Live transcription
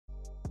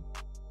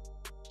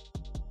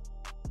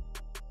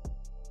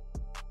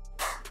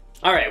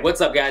Alright, what's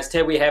up guys?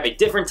 Today we have a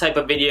different type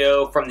of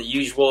video from the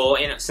usual.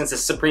 Since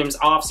it's Supreme's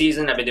off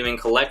season, I've been doing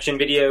collection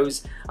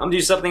videos. I'm gonna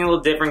do something a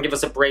little different, give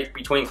us a break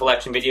between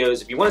collection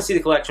videos. If you want to see the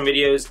collection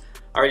videos,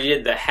 I already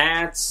did the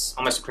hats,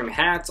 all my Supreme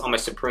hats, all my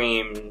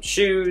Supreme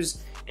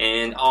shoes,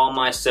 and all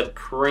my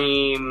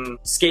Supreme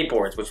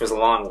skateboards, which was a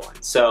long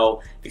one.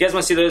 So if you guys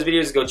want to see those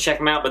videos, go check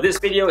them out. But this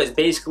video is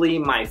basically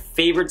my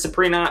favorite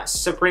Supreme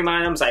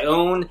items I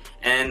own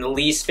and the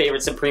least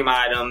favorite Supreme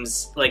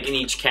items like in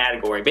each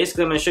category.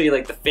 Basically, I'm going to show you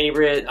like the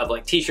favorite of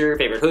like t-shirt,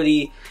 favorite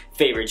hoodie,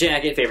 favorite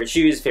jacket, favorite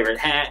shoes, favorite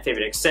hat,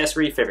 favorite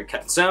accessory, favorite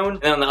cut and sewn.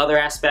 And on the other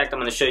aspect, I'm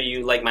going to show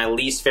you like my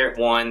least favorite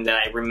one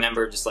that I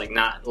remember just like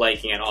not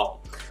liking at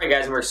all. Alright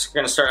guys, we're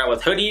going to start out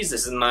with hoodies.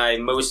 This is my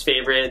most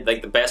favorite,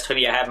 like the best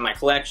hoodie I have in my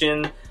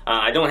collection.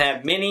 I don't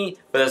have many,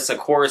 but that's of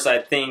course I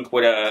think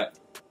would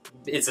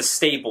it's a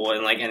staple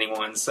in like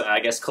anyone's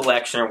I guess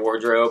collection or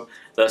wardrobe.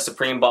 The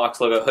Supreme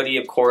box logo hoodie,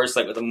 of course,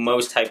 like the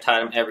most hyped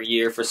item every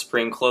year for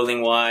Supreme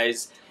clothing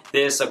wise.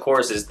 This, of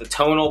course, is the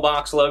tonal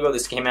box logo.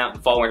 This came out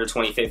in fall/winter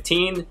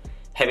 2015.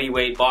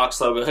 Heavyweight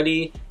box logo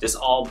hoodie, just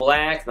all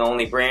black. The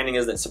only branding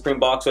is that Supreme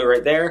box logo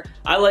right there.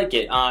 I like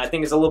it. I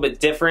think it's a little bit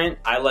different.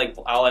 I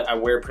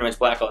wear pretty much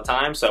black all the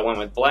time, so I went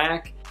with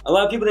black. A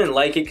lot of people didn't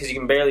like it because you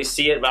can barely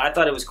see it, but I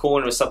thought it was cool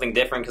and it was something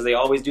different because they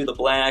always do the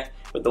black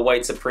with the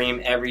white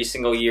Supreme every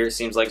single year, it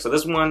seems like. So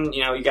this one,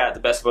 you know, you got the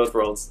best of both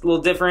worlds. It's a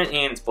little different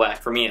and it's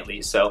black for me at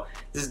least. So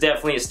this is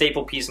definitely a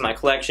staple piece of my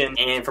collection.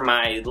 And for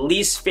my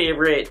least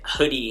favorite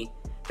hoodie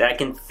that I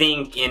can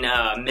think in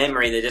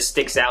memory that just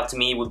sticks out to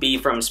me would be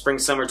from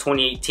Spring/Summer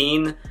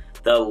 2018,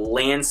 the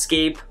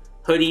landscape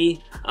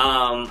hoodie.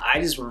 I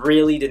just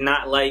really did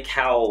not like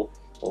how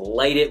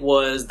light it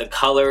was, the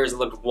colors, it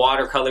looked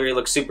watercolory, it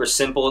looked super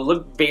simple, it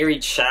looked very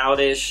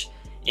childish,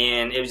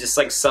 and it was just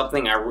like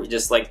something I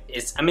just like,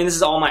 I mean this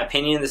is all my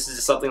opinion, this is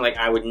just something like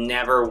I would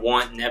never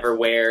want, never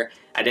wear.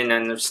 I didn't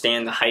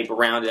understand the hype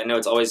around it. I know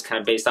it's always kind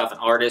of based off an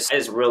artist. I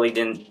just really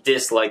didn't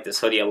dislike this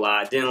hoodie a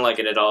lot, didn't like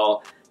it at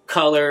all.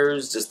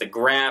 Colors, just the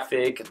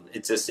graphic,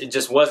 it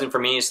just wasn't for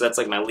me, so that's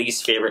like my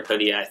least favorite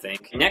hoodie, I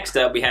think. Next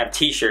up, we have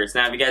t-shirts.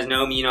 Now, if you guys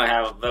know me, you know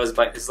how this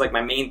is like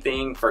my main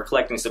thing for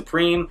collecting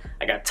Supreme.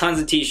 I got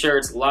tons of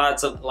t-shirts,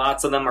 lots of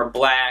them are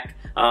black.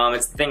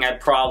 It's the thing I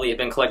probably have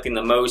been collecting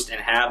the most and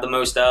have the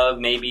most of,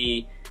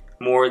 maybe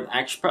more,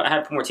 actually I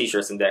have more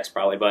t-shirts than decks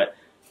probably, but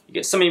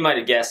some of you might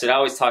have guessed it. I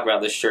always talk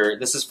about this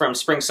shirt. This is from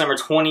Spring/Summer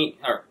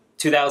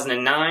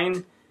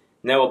 2009,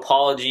 No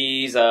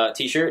Apologies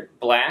t-shirt,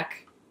 black.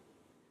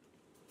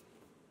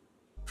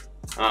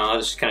 I'll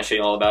just kind of show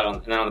you all about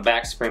it. And then on the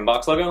back, Supreme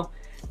box logo.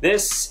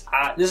 This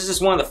is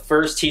just one of the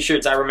first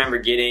t-shirts I remember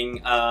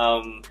getting.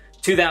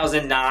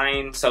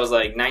 2009, so I was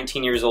like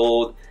 19 years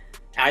old.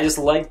 I just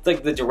liked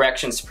like the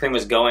direction Supreme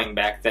was going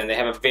back then. They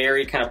have a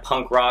very kind of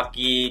punk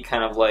rocky,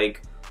 kind of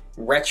like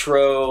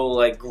retro,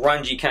 like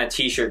grungy kind of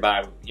t-shirt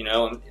vibe, you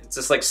know? It's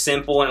just like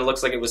simple and it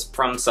looks like it was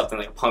from something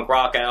like a punk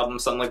rock album,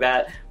 something like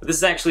that. But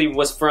this actually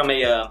was from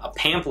a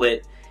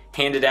pamphlet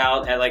handed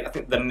out at like, I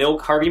think the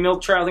Harvey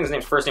Milk trial, I think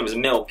his first name was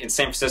Milk, in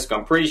San Francisco,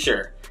 I'm pretty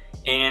sure.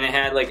 And it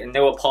had like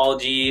no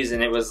apologies,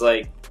 and it was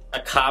like a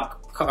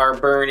cop car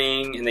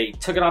burning, and they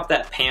took it off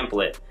that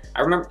pamphlet.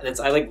 I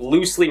like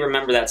loosely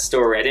remember that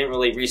story. I didn't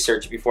really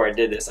research it before I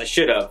did this. I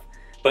should have.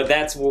 But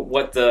that's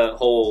what the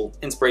whole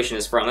inspiration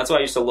is from. That's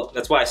why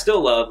that's why I still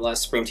love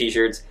Supreme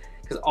t-shirts,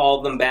 because all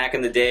of them back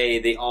in the day,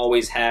 they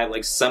always had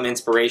like some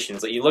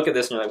inspirations. Like you look at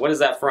this and you're like, what is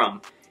that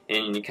from?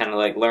 And you kind of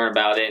like learn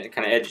about it and it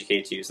kind of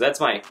educates you. So that's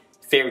my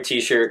favorite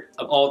t-shirt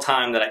of all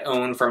time that I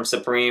own from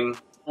Supreme.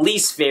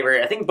 Least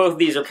favorite, I think both of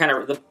these are kind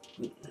of,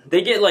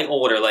 they get like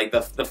older. Like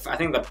I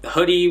think the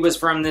hoodie was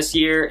from this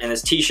year and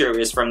this t-shirt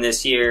was from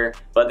this year,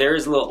 but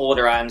there's a little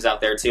older items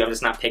out there too. I'm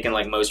just not picking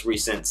like most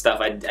recent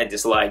stuff I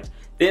disliked.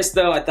 This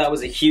though, I thought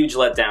was a huge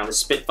letdown. The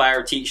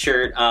Spitfire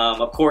t-shirt,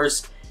 of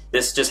course,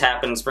 this just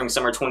happened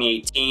Spring/Summer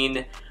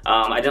 2018.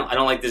 I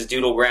don't like this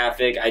doodle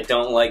graphic. I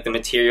don't like the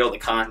material, the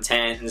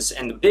content,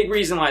 and the big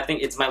reason why I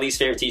think it's my least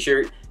favorite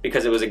t-shirt,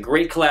 because it was a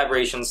great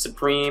collaboration.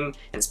 Supreme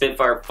and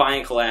Spitfire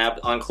finally collabed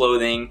on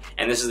clothing,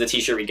 and this is the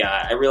t-shirt we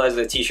got. I realized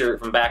the t-shirt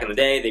from back in the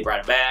day, they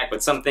brought it back,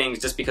 but some things,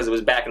 just because it was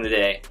back in the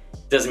day,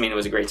 doesn't mean it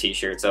was a great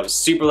t-shirt. So I was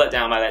super let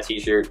down by that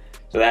t-shirt.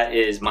 So that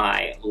is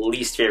my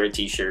least favorite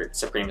t-shirt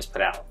Supreme has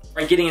put out.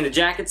 Right, getting into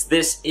jackets,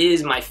 this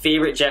is my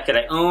favorite jacket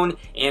I own,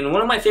 and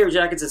one of my favorite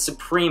jackets that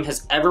Supreme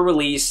has ever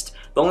released.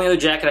 The only other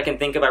jacket I can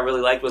think of I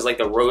really liked was like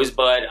the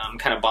Rosebud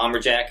kind of bomber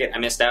jacket. I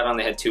missed out on,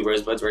 they had two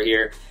Rosebuds right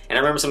here. And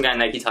I remember some guy in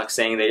Nike Talk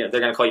saying they're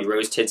gonna call you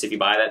Rose Tits if you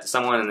buy that to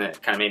someone, and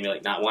that kind of made me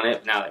like not want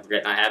it. Now I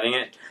regret not having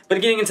it.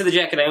 But getting into the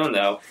jacket I own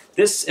though,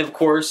 this of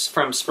course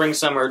from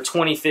Spring/Summer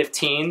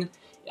 2015.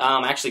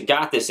 I actually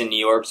got this in New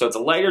York, so it's a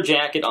lighter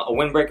jacket, a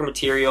windbreaker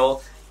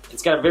material.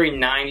 It's got a very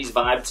 90s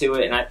vibe to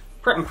it, and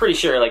I'm pretty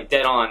sure, like,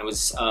 dead on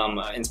was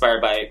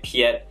inspired by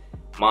Piet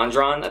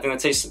Mondrian. I think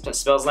that's how you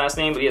spell his last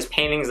name, but he has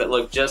paintings that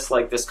look just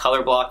like this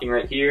color blocking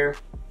right here.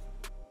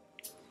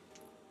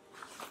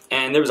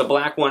 And there was a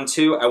black one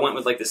too. I went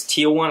with like this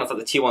teal one. I thought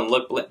the teal one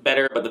looked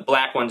better, but the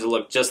black ones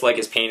look just like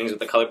his paintings with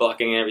the color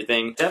blocking and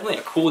everything. Definitely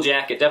a cool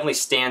jacket, definitely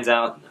stands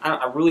out.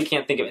 I really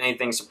can't think of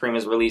anything Supreme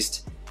has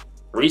released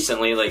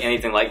recently, like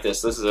anything like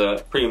this. This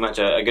is pretty much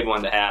a good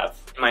one to have.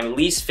 My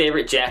least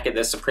favorite jacket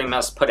that Supreme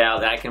has put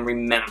out that I can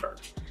remember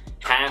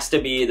has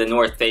to be the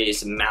North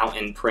Face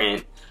mountain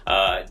print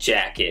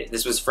jacket.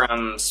 This was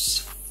from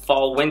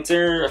fall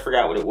winter, I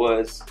forgot what it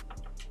was.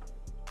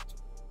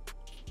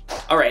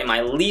 Alright,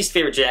 my least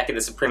favorite jacket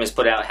that Supreme has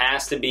put out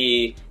has to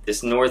be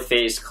this North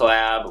Face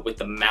collab with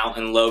the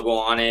mountain logo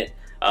on it.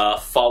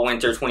 Fall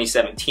winter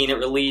 2017 it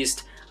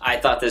released. I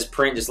thought this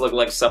print just looked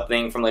like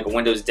something from like a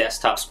Windows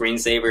desktop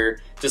screensaver.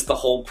 Just the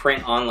whole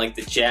print on like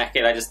the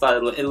jacket, I just thought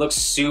it looks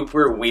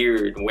super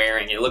weird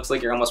wearing it. It looks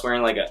like you're almost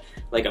wearing like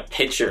a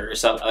picture or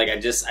something. Like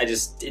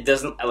it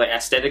doesn't, like,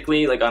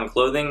 aesthetically, like on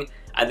clothing,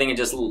 I think it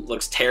just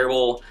looks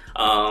terrible.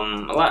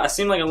 I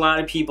seem like a lot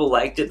of people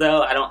liked it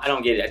though. I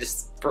don't get it. I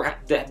just, for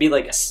that be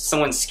like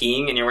someone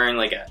skiing and you're wearing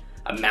like a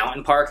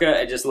mountain parka,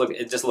 it just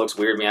looks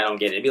weird to me. I don't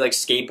get it. It'd be like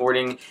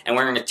skateboarding and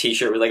wearing a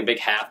t-shirt with like a big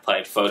half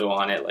pipe photo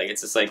on it. Like,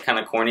 it's just like kind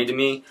of corny to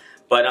me.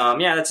 But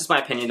yeah, that's just my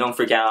opinion. Don't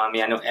freak out on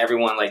me. I know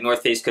everyone, like,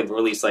 North Face could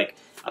release like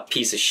a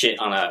piece of shit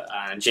on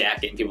a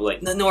jacket and people are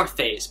like, the North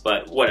Face,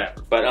 but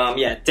whatever. But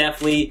yeah,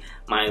 definitely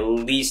my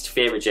least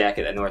favorite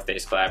jacket, that North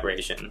Face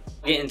collaboration.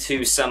 We'll get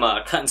into some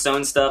cut and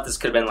sewn stuff. This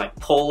could have been like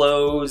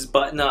polos,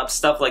 button-ups,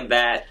 stuff like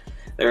that.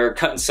 Their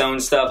cut and sewn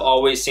stuff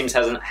always seems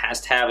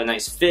has to have a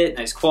nice fit,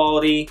 nice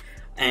quality.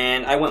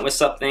 And I went with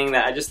something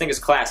that I just think is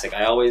classic.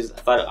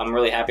 I'm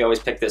really happy I always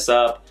pick this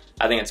up.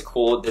 I think it's a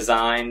cool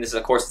design. This is,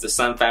 of course, the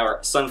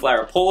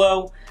sunflower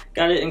polo.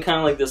 Got it in kind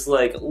of like this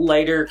like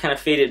lighter kind of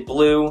faded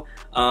blue.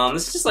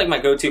 This is just like my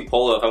go-to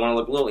polo if I want to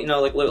look a little, you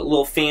know, like a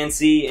little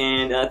fancy,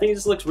 and I think it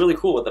just looks really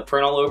cool with the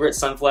print all over it,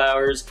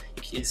 sunflowers.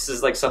 This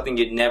is like something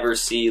you'd never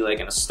see like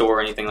in a store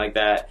or anything like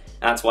that.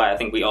 That's why I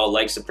think we all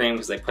like Supreme,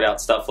 because they put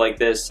out stuff like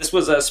this. This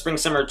was spring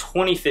summer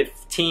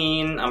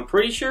 2015, I'm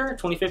pretty sure,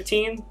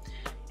 2015.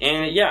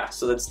 And yeah,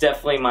 so that's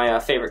definitely my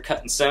favorite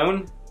cut and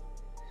sewn.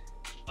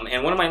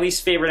 And one of my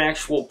least favorite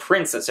actual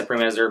prints that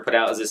Supreme has ever put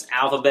out is this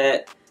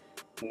alphabet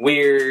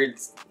weird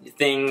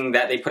thing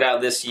that they put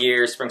out this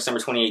year, spring summer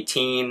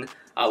 2018.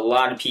 A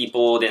lot of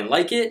people didn't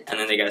like it, and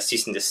then they got a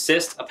cease and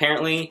desist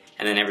apparently,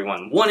 and then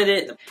everyone wanted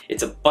it.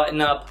 It's a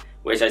button up,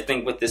 which I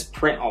think with this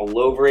print all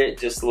over it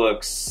just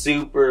looks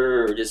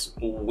super just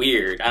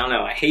weird. I don't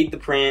know, I hate the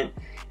print.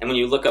 And when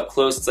you look up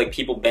close, it's like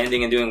people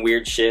bending and doing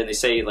weird shit, and they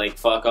say like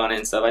fuck on it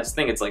and stuff. I just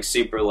think it's like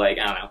super, like,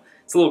 I don't know.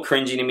 It's a little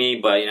cringy to me,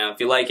 but you know,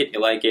 if you like it,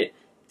 you like it.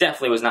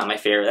 Definitely was not my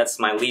favorite. That's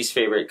my least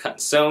favorite cut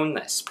and sewn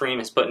that Supreme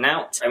is putting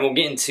out. And we'll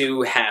get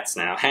into hats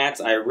now. Hats,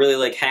 I really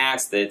like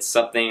hats. That's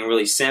something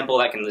really simple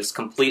that can just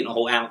complete the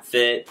whole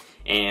outfit.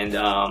 And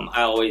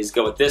I always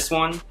go with this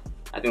one.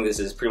 I think this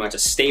is pretty much a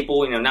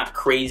staple, you know, not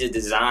crazy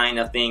design,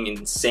 nothing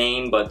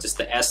insane, but just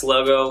the S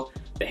logo,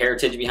 the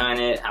heritage behind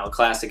it, how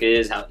classic it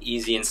is, how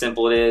easy and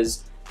simple it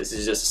is. This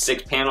is just a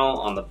 6-panel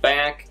on the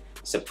back,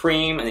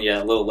 Supreme, and then you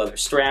got a little leather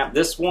strap.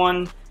 This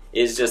one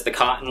is just the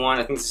cotton one.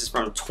 I think this is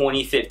from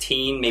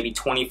 2015, maybe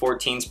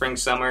 2014 spring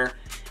summer.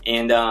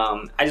 And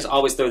I just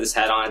always throw this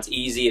hat on. It's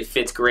easy, it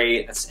fits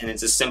great, and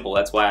it's just simple.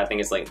 That's why I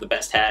think it's like the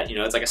best hat. You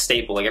know, it's like a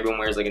staple. Like everyone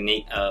wears like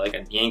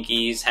a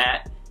Yankees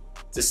hat.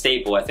 It's a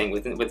staple, I think,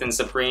 within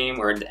Supreme,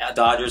 or a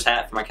Dodgers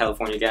hat for my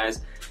California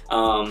guys.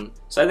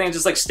 So I think it's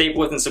just like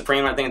staple within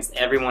Supreme. I think it's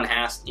everyone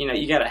has, you know,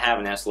 you gotta have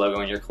an S logo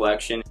in your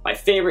collection. My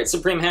favorite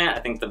Supreme hat, I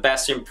think the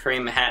best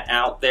Supreme hat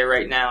out there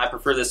right now, I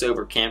prefer this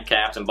over camp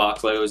caps and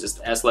box logos, just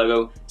the S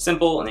logo,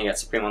 simple, and then you got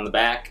Supreme on the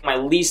back. My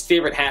least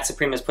favorite hat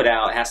Supreme has put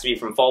out has to be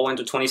from fall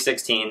winter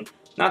 2016.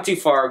 Not too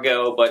far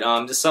ago, but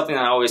just something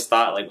that I always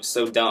thought like was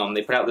so dumb.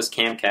 They put out this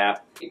camp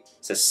cap, it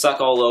says suck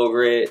all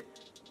over it.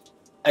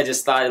 I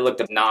just thought it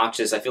looked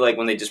obnoxious. I feel like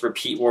when they just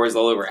repeat words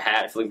all over a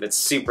hat, I feel like that's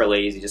super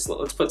lazy. Just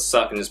let's put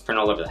suck and just print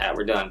all over the hat.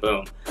 We're done.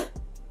 Boom.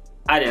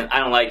 I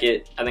don't like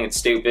it. I think it's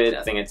stupid.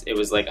 I think it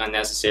was like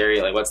unnecessary.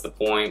 Like, what's the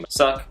point?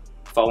 Suck.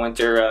 Fall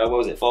winter. What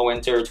was it? Fall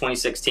winter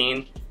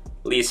 2016.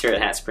 Least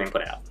favorite hat Supreme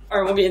put out. All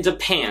right, we'll get into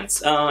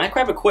pants. I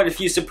grab quite a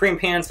few Supreme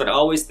pants, but I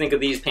always think of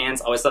these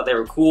pants. I always thought they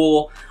were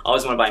cool. I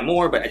always want to buy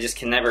more, but I just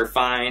can never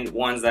find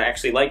ones that I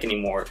actually like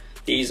anymore.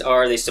 These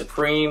are the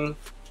Supreme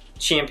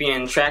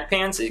Champion track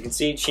pants. As you can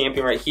see,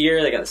 Champion right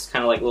here. They got this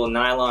kind of like little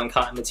nylon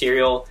cotton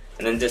material,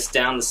 and then just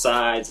down the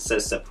sides it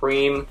says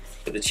Supreme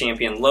with the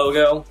Champion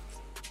logo.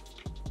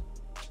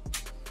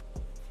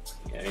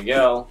 There you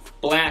go.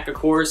 Black, of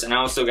course, and I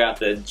also got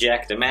the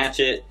jacket to match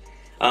it.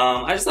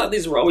 I just thought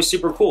these were always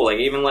super cool. Like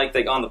even like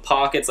on the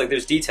pockets, like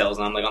there's details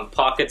on them. Like on the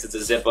pockets, it's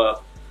a zip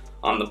up.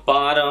 On the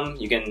bottom,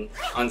 you can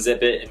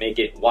unzip it and make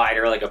it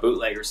wider, like a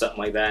bootleg or something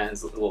like that.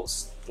 It's a little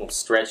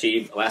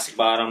stretchy, elastic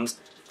bottoms.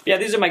 Yeah,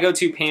 these are my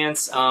go-to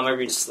pants.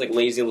 Every just like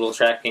lazy little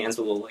track pants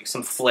with a little, like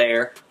some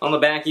flair. On the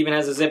back even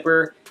has a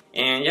zipper.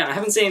 And yeah, I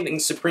haven't seen anything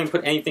Supreme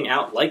put anything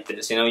out like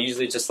this. You know,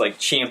 usually just like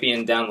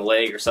Champion down the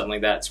leg or something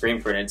like that,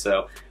 screen printed.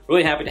 So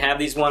really happy to have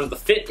these ones. The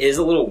fit is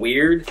a little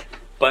weird.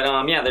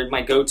 But yeah, they're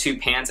my go-to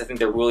pants. I think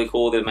they're really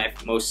cool. They're my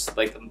most,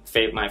 like,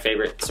 my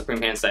favorite Supreme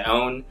pants I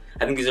own.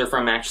 I think these are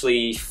from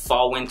actually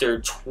fall/winter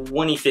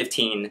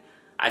 2015.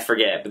 I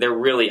forget, but they're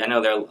really, I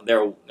know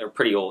they're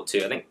pretty old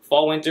too. I think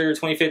fall/winter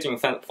 2015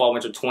 and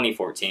fall/winter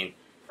 2014.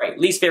 Right,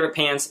 least favorite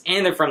pants,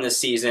 and they're from this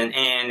season,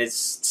 and it's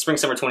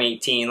spring/summer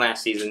 2018,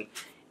 last season.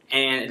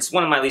 And it's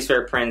one of my least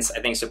favorite prints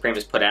I think Supreme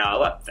has put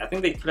out. I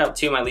think they put out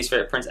 2 of my least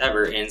favorite prints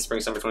ever in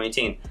spring/summer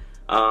 2018.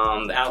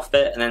 The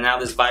outfit, and then now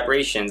this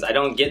Vibrations. I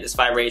don't get this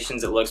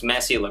Vibrations. It looks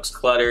messy, it looks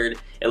cluttered,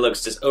 it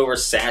looks just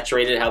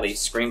oversaturated how they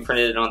screen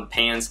printed it on the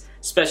pants,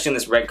 especially in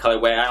this red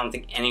colorway. I don't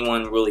think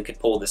anyone really could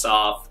pull this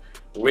off.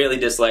 Really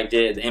disliked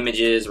it. The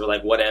images were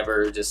like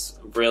whatever, just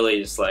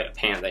really just like a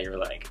pant that you're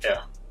like, ugh.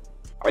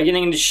 Are we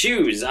getting into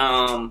shoes?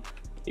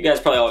 You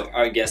guys probably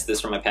already guessed this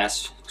from my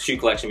past shoe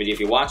collection video if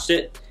you watched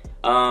it.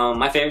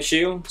 My favorite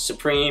shoe,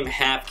 Supreme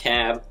Half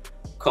Cab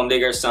Comme des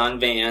Garçons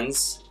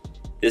Vans.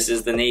 This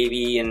is the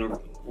navy and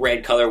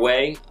red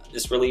colorway.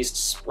 This released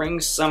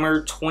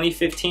spring/summer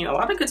 2015. A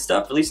lot of good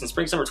stuff released in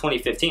spring/summer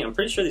 2015. I'm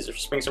pretty sure these are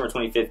spring/summer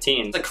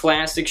 2015. It's a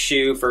classic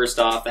shoe, first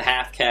off. The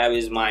half cab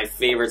is my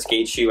favorite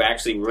skate shoe. I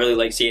actually really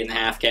like skating the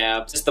half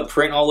cab. Just the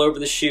print all over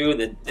the shoe,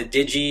 the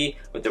digi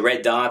with the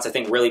red dots, I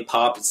think really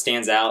popped. It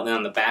stands out. And then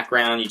on the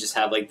background, you just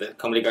have like the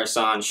Comme des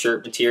Garçons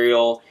shirt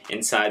material.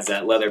 Inside's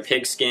that leather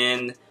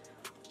pigskin.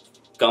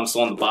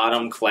 Gumsole on the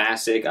bottom,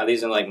 classic.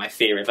 These are like my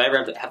favorite. If I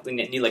ever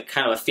need like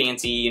kind of a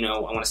fancy, you know,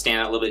 I want to stand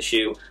out a little bit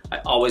shoe, I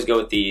always go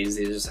with these.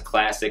 These are just a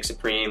classic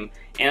Supreme.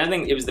 And I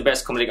think it was the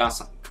best Comme des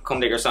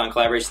Garçons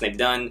collaboration they've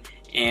done.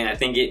 And I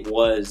think it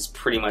was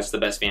pretty much the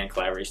best Van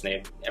collaboration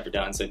they've ever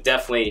done. So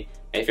definitely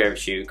my favorite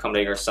shoe, Comme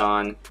des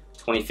Garçons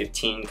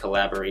 2015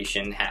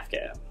 collaboration half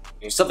cab.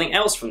 Something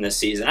else from this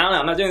season. I don't know,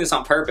 I'm not doing this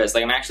on purpose.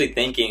 Like I'm actually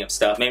thinking of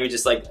stuff. Maybe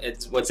just like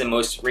it's what's in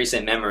most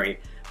recent memory.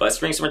 But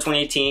spring/summer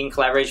 2018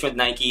 collaboration with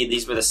Nike.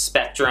 These were the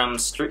Spectrum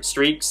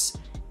streaks,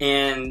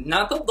 and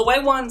not the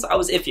white ones. I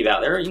was iffy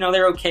about.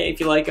 They're okay if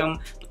you like them.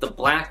 But the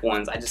black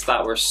ones, I just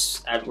thought were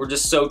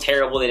just so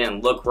terrible. They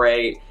didn't look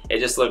right. It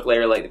just looked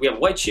like we have a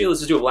white shoe.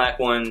 Let's just do a black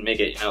one. Make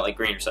it like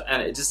green or something.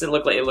 And it just didn't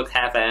look like it looked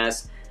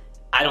half-assed.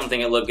 I don't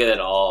think it looked good at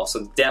all.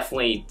 So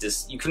definitely,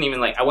 just you couldn't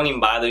even I wouldn't even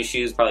buy those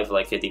shoes probably for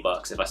like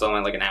 $50 if I saw them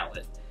at like an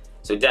outlet.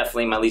 So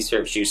definitely my least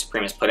favorite shoe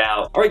Supreme has put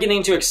out. Are we getting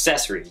into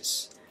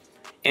accessories?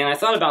 And I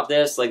thought about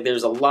this, like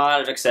there's a lot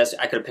of accessories.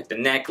 I could have picked a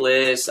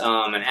necklace,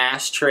 an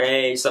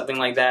ashtray, something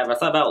like that. But I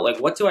thought about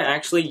like what do I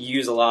actually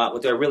use a lot?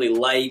 What do I really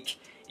like?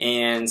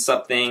 And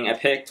something I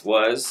picked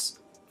was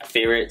a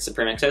favorite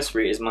Supreme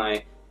accessory is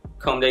my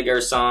Comme des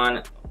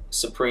Garçons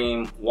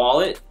Supreme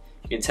wallet.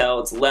 You can tell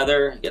it's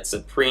leather, you get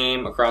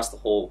Supreme across the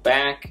whole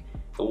back.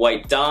 The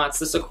white dots.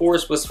 This of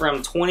course was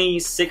from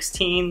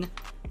 2016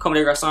 Comme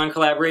des Garçons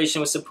collaboration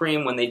with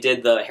Supreme when they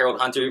did the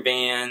Harold Hunter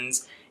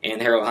Vans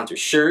and the Harold Hunter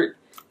shirt.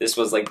 This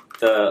was like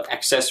the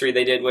accessory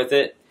they did with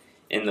it.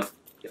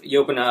 You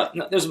open up.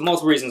 No, there's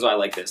multiple reasons why I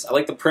like this. I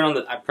like the print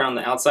on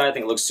the outside. I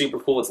think it looks super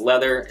cool. It's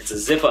leather. It's a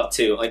zip up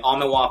too. Like all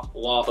my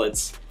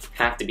wallets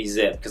have to be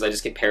zipped because I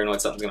just get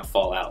paranoid something's gonna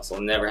fall out. So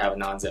I'll never have a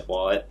non-zip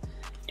wallet.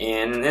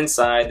 And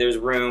inside there's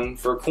room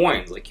for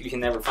coins. Like you can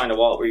never find a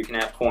wallet where you can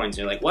have coins.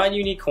 You're like, why do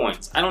you need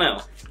coins? I don't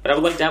know. But I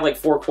would like to have like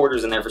 4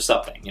 quarters in there for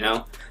something, you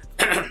know.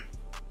 And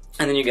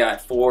then you got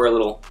 4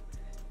 little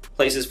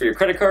places for your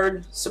credit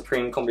card,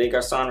 Supreme Comme des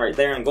Garçons right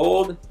there in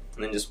gold,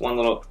 and then just one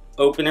little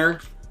opener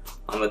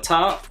on the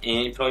top,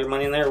 and you put all your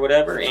money in there or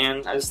whatever,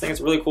 and I just think it's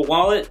a really cool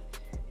wallet,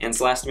 and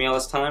it's lasted me all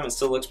this time, and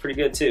still looks pretty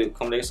good too,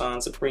 Comme des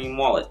Garçons Supreme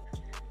wallet.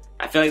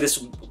 I feel like this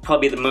would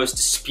probably be the most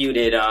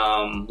disputed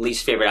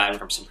least favorite item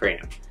from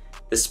Supreme.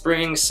 The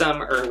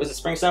spring/summer, or was it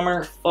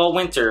spring/summer?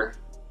 Fall/winter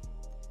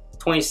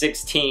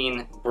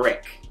 2016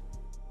 brick.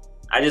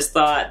 I just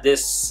thought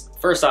this,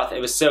 first off,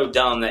 it was so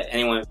dumb that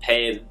anyone would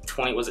pay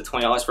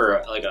 $20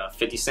 for like a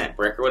 50-cent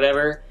brick or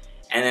whatever.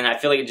 And then I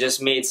feel like it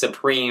just made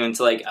Supreme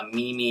into like a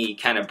meme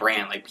kind of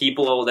brand. Like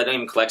people that don't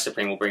even collect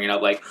Supreme will bring it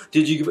up like,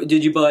 did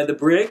you buy the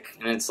brick?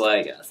 And it's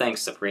like,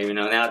 thanks Supreme, you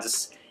know. Now it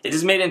just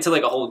made it into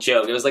like a whole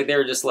joke. It was like they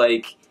were just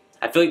like,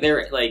 I feel like they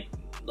were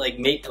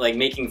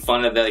making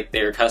fun of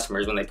their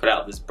customers when they put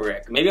out this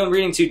brick. Maybe I'm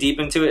reading too deep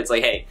into it. It's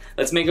like, hey,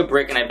 let's make a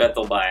brick and I bet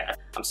they'll buy it.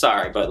 I'm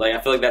sorry, but like I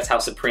feel like that's how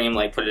Supreme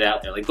like put it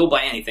out there. Like they'll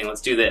buy anything.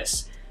 Let's do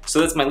this. So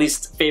that's my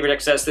least favorite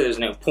accessory. There's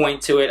no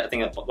point to it. I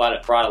think it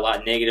brought a lot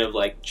of negative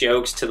like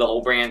jokes to the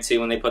whole brand too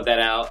when they put that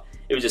out.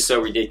 It was just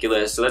so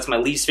ridiculous. So that's my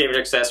least favorite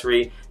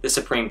accessory, the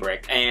Supreme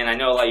brick. And I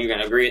know a lot of you are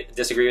gonna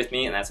disagree with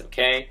me, and that's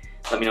okay.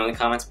 Let me know in the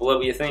comments below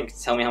what you think.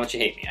 Tell me how much you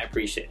hate me. I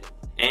appreciate it.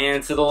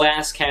 And to the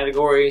last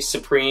category,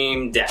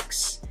 Supreme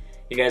decks.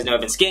 You guys know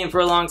I've been skating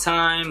for a long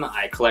time.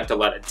 I collect a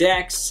lot of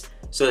decks.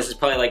 So this is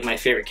probably like my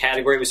favorite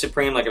category with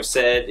Supreme. Like I've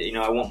said, you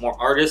know, I want more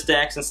artist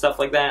decks and stuff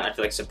like that. And I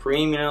feel like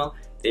Supreme, you know,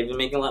 they've been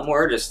making a lot more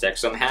artist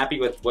decks. So I'm happy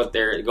with what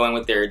they're going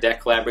with their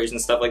deck collaborations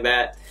and stuff like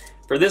that.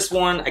 For this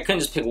one, I couldn't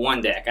just pick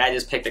one deck. I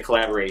just picked a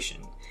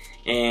collaboration.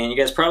 And you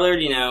guys probably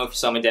already know, if you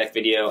saw my deck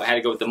video, I had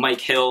to go with the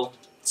Mike Hill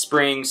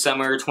Spring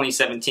Summer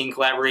 2017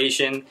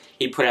 collaboration.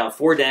 He put out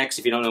 4 decks,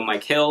 if you don't know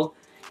Mike Hill.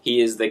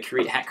 He is the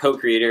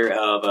co-creator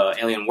of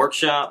Alien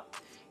Workshop.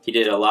 He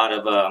did a lot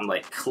of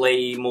like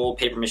clay mold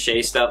paper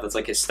mache stuff. That's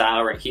like his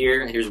style right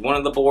here. Here's one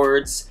of the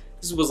boards.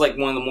 This was like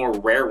one of the more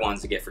rare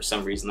ones to get for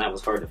some reason. That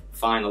was hard to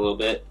find a little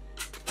bit.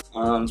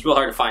 It's real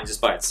hard to find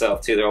just by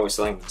itself too. They're always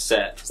selling them in a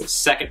set. It's the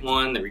second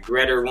one, the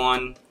Regretter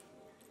one.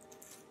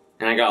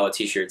 And I got all the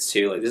t-shirts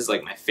too. Like, this is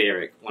like my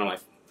favorite,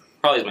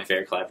 probably is my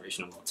favorite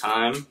collaboration of all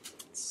time.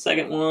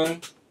 Second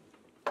one.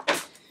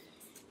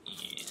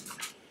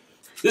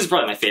 This is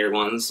probably my favorite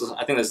one.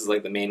 I think this is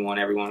like the main one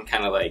everyone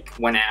kind of like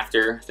went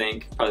after, I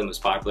think. Probably the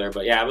most popular.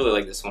 But yeah, I really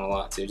like this one a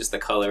lot too. Just the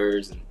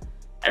colors and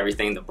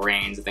everything, the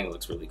brains. I think it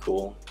looks really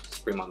cool.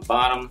 Supreme on the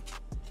bottom.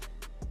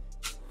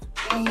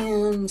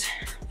 And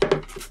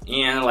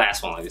the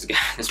last one, like this guy.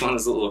 This one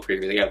is a little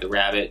creepy. They got the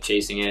rabbit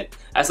chasing it.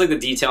 I just like the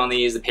detail on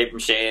these, the paper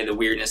mache, the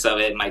weirdness of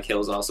it. Mike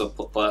Hill's also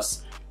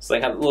plus. It's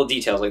like have little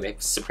details like they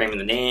Supreme in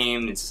the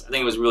name. I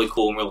think it was really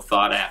cool and real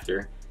thought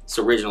after. It's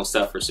original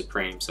stuff for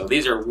Supreme. So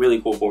these are really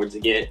cool boards to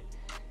get.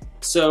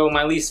 So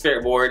my least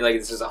favorite board, like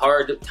this is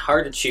hard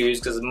to choose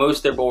because most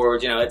of their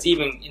boards, you know, it's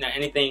even, you know,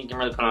 anything you can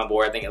really put on a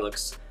board. I think it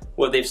looks,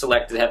 what they've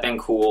selected have been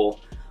cool.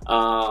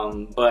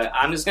 But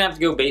I'm just gonna have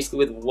to go basically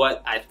with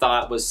what I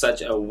thought was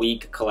such a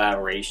weak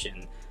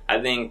collaboration.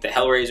 I think the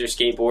Hellraiser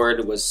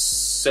skateboard was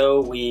so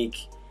weak,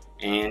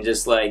 and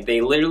just like they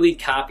literally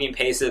copy and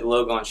pasted the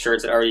logo on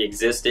shirts that already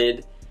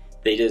existed.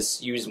 They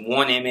just used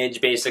one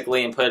image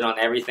basically and put it on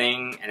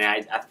everything, and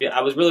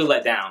I was really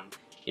let down.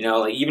 You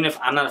know, like even if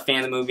I'm not a fan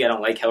of the movie, I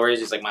don't like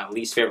Hellraiser. It's like my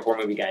least favorite horror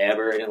movie guy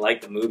ever. I didn't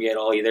like the movie at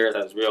all either. I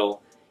thought it was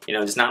real, you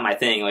know, just not my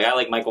thing. Like I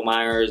like Michael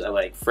Myers, I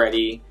like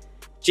Freddy.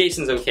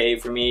 Jason's okay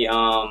for me.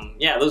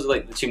 Yeah, those are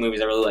like the two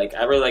movies I really like.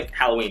 I really like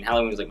Halloween.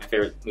 Halloween was like my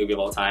favorite movie of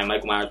all time.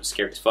 Michael Myers was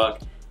scary as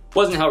fuck.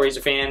 Wasn't a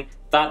Hellraiser fan.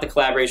 Thought the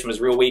collaboration was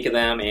real weak of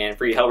them, and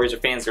for you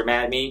Hellraiser fans that are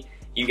mad at me,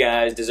 you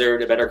guys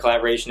deserved a better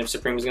collaboration if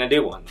Supreme was going to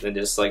do one than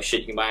just like shit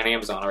you can buy on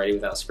Amazon already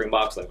without a Supreme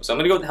box logo. So I'm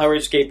going to go with the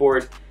Hellraiser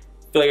skateboard.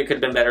 I feel like it could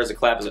have been better as a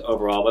collab as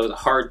overall, but it was a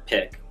hard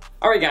pick.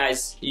 Alright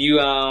guys, you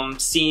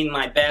seen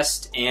my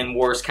best and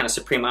worst kind of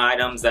Supreme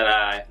items that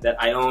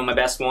I own, my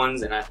best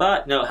ones, and I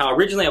thought, no, how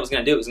originally I was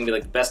going to do it was going to be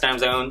like the best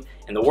items I own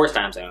and the worst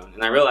items I own.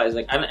 And I realized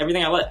like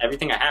everything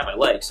I have I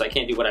like, so I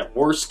can't do what I have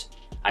worst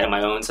item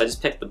I own, so I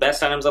just picked the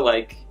best items I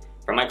like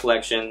from my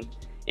collection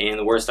and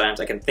the worst items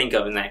I can think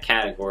of in that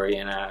category.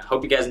 And I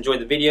hope you guys enjoyed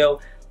the video.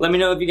 Let me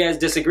know if you guys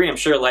disagree. I'm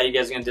sure a lot of you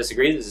guys are going to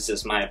disagree. This is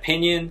just my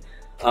opinion.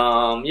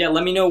 Yeah,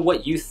 let me know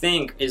what you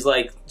think is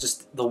like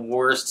just the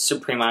worst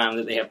Supreme item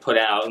that they have put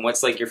out, and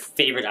what's like your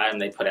favorite item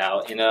they put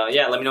out. And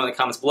yeah, let me know in the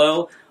comments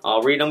below.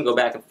 I'll read them, go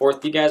back and forth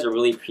with you guys. I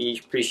really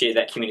appreciate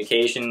that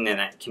communication and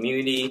that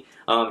community. If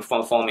you want to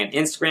follow me on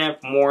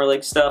Instagram for more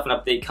like stuff and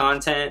update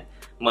content,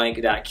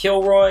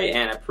 Mike.Kilroy,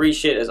 and I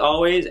appreciate it as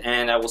always,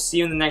 and I will see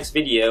you in the next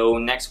video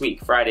next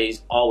week,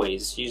 Fridays,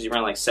 always, usually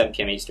around like 7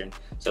 p.m. Eastern.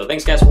 So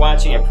thanks guys for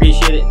watching, I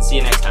appreciate it, and see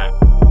you next time.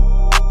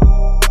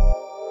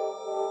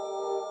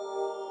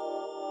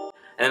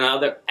 And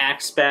another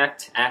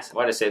aspect,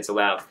 why did I say it so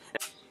loud?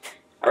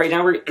 Alright,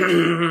 now we're,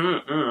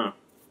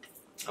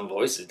 my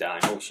voice is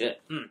dying, oh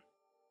shit.